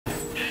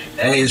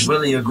Hey, it's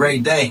really a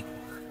great day.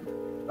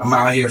 I'm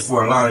out here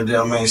for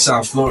Lauderdale, man,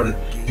 South Florida.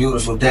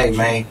 Beautiful day,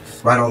 man.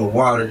 Right on the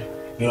water.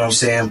 You know what I'm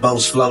saying?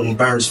 Boats floating,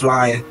 birds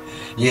flying.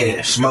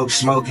 Yeah, smoke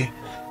smoking.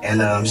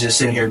 And I'm just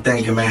sitting here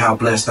thinking, man, how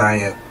blessed I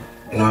am.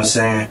 You know what I'm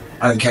saying?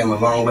 I done came a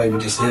long way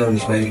with this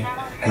illness, baby.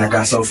 And I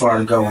got so far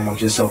to go, and I'm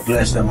just so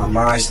blessed that my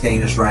mind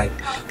state is right.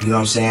 You know what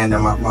I'm saying?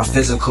 That my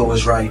physical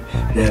is right.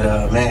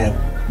 That, man,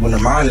 when the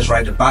mind is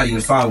right, the body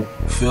will follow.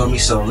 You feel me?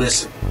 So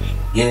listen,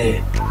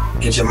 yeah,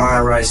 get your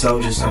mind right,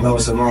 soldiers. I know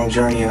it's a long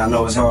journey, and I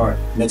know it's hard.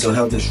 Mental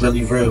health is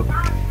really real,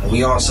 and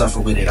we all suffer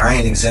with it. I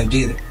ain't exempt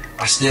either.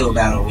 I still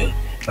battle with it,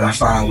 but I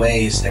find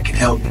ways that can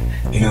help me.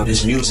 You know,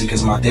 this music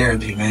is my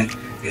therapy, man.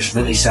 It's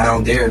really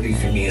sound therapy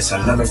for me. It's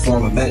another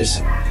form of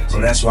medicine. So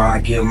that's why I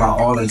give my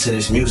all into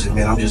this music,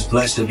 man. I'm just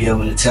blessed to be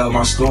able to tell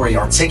my story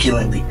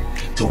articulately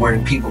to where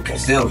people can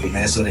feel me,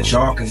 man, so that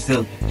y'all can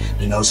feel it.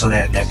 You know, so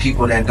that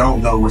people that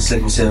don't know what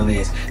sickle cell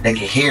is, they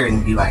can hear it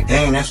and be like,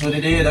 dang, that's what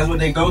it is, that's what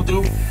they go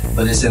through.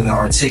 But it's in the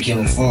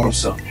articulate form.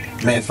 So,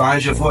 man,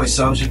 find your voice,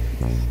 soldier.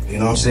 You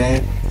know what I'm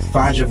saying?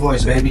 Find your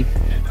voice, baby.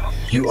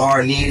 You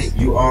are needed.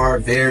 You are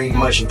very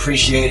much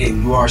appreciated.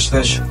 You are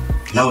special.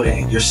 Know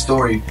that. Your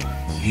story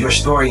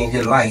in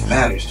your life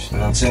matters. You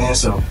know what I'm saying?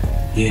 So,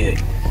 yeah.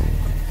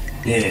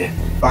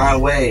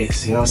 Find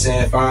ways. You know what I'm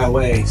saying? Find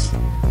ways.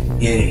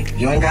 Yeah.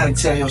 You ain't got to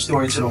tell your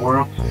story to the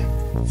world.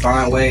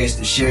 Find ways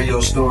to share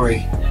your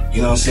story,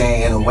 you know what I'm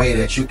saying, in a way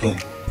that you can,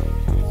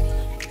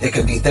 it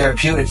could be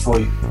therapeutic for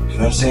you. You know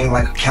what I'm saying?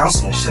 Like a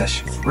counseling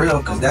session. For real,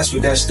 because that's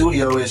what that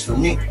studio is for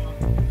me.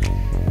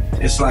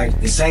 It's like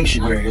the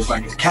sanctuary. It's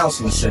like a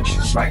counseling section.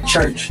 It's like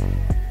church. You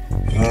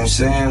know what I'm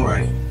saying?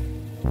 Like,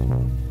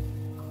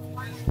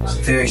 it's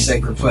a very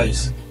sacred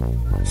place.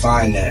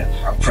 Find that.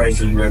 I pray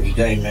for you every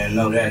day, man.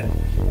 Know that.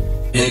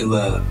 Big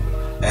love.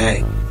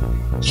 Hey,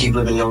 keep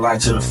living your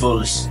life to the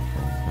fullest.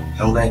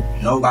 Don't let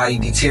nobody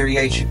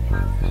deteriorate you.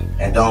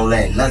 And don't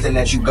let nothing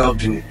that you go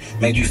through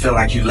make you feel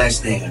like you less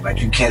than,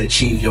 like you can't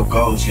achieve your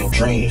goals, your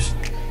dreams.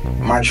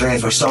 My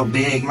dreams are so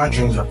big. My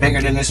dreams are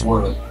bigger than this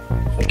world.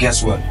 But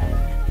guess what?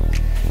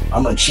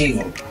 I'm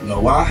achieving. You know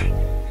why?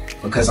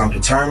 Because I'm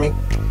determined.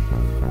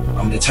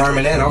 I'm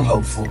determined and I'm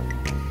hopeful.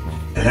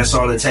 And that's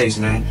all it takes,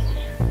 man.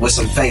 With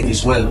some faith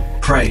as well.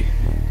 Pray. You know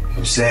what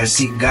I'm saying?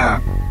 Seek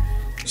God. You know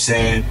what I'm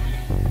saying?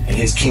 And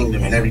His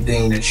kingdom, and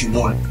everything that you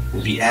want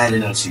will be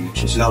added unto you.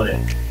 Just know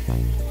that.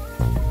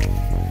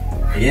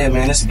 But yeah,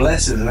 man, it's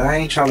blessings. And I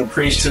ain't trying to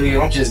preach to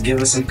you. I'm just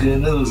giving some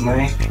good news,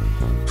 man.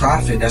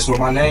 Prophet, that's what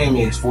my name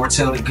is.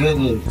 Foretell the good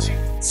news.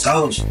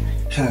 Soldier.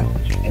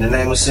 In the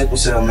name of Sickle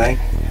Cell, man.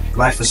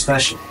 Life is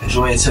special.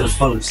 Enjoy it to the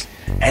fullest.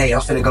 Hey,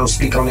 I'm finna go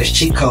speak on this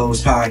Cheat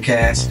Codes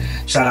podcast.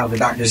 Shout out to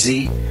Dr.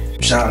 Z.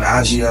 Shout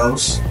out to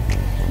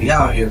IGOs. We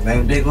out here,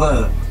 man. Big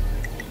love.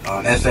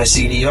 On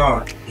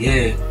FSCDR.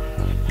 Yeah.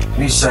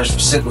 Research for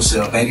Sickle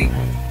Cell, baby.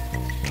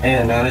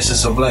 Man, this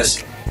is a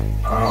blessing.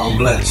 I'm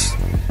blessed.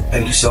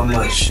 Thank you so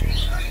much.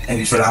 Thank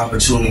you for the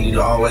opportunity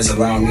to always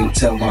allow me to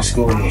tell my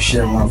story and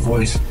share my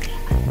voice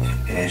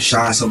and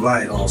shine some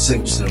light on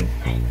Sickle Cell.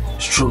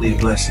 It's truly a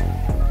blessing.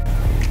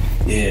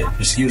 Yeah,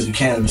 excuse the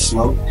cannabis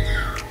smoke.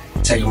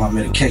 I'm taking my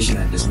medication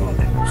at this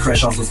moment.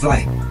 Fresh off the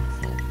flight.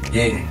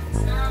 Yeah.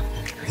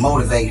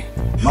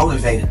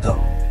 Motivated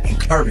though.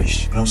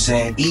 Encouraged, you know what I'm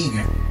saying?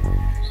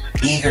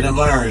 Eager to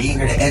learn,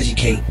 eager to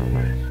educate,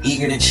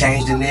 eager to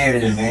change the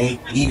narrative, man.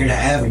 Eager to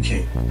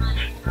advocate.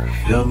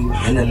 You know,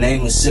 in the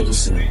name of Sickle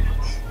Cell.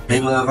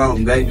 Big love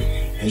only, baby.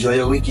 Enjoy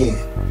your weekend.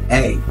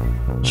 Hey,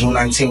 June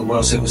 19th,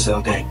 World Sickle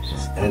Cell Day.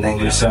 In the name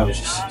of the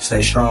savages.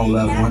 Stay strong,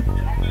 loved one.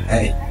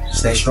 Hey,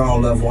 stay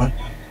strong, loved one.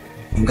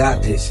 You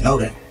got this. Know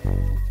that.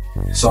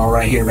 It's all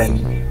right here,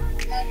 baby.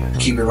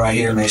 Keep it right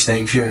here, man.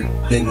 Stay pure.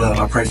 Big love.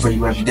 I pray for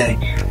you every day.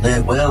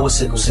 Live well with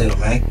Sickle Cell,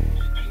 man.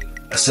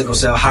 A Sickle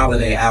Cell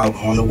holiday album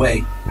on the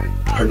way.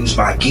 Produced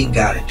by Geek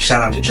Got It.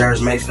 Shout out to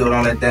Jerz Mayfield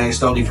on that thing.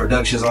 Stoli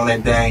Productions on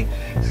that thing.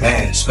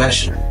 Man,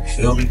 special. You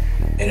feel me?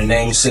 In the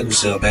name of Sickle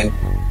Cell, baby.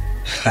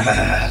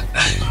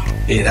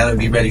 Yeah, that'll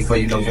be ready for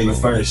you November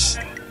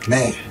 1st.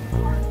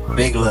 Man,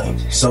 big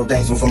love. So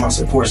thankful for my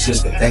support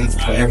system. Thankful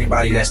for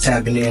everybody that's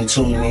tapping in,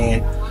 tuning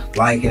in,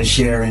 liking,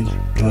 sharing. You know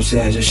what I'm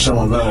saying? Just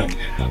showing love.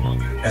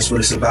 That's what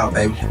it's about,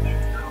 baby.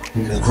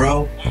 We can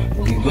grow, and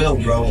we will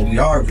grow, and we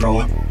are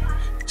growing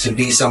to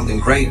be something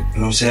great. You know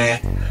what I'm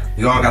saying?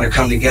 We all got to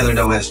come together,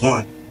 though, as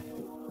one.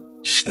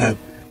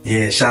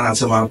 Yeah, shout out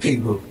to my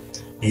people.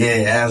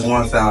 Yeah, as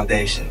one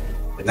foundation.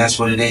 And that's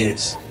what it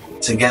is.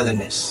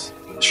 Togetherness.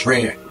 It's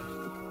rare.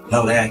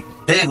 Know that.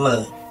 Big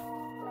love.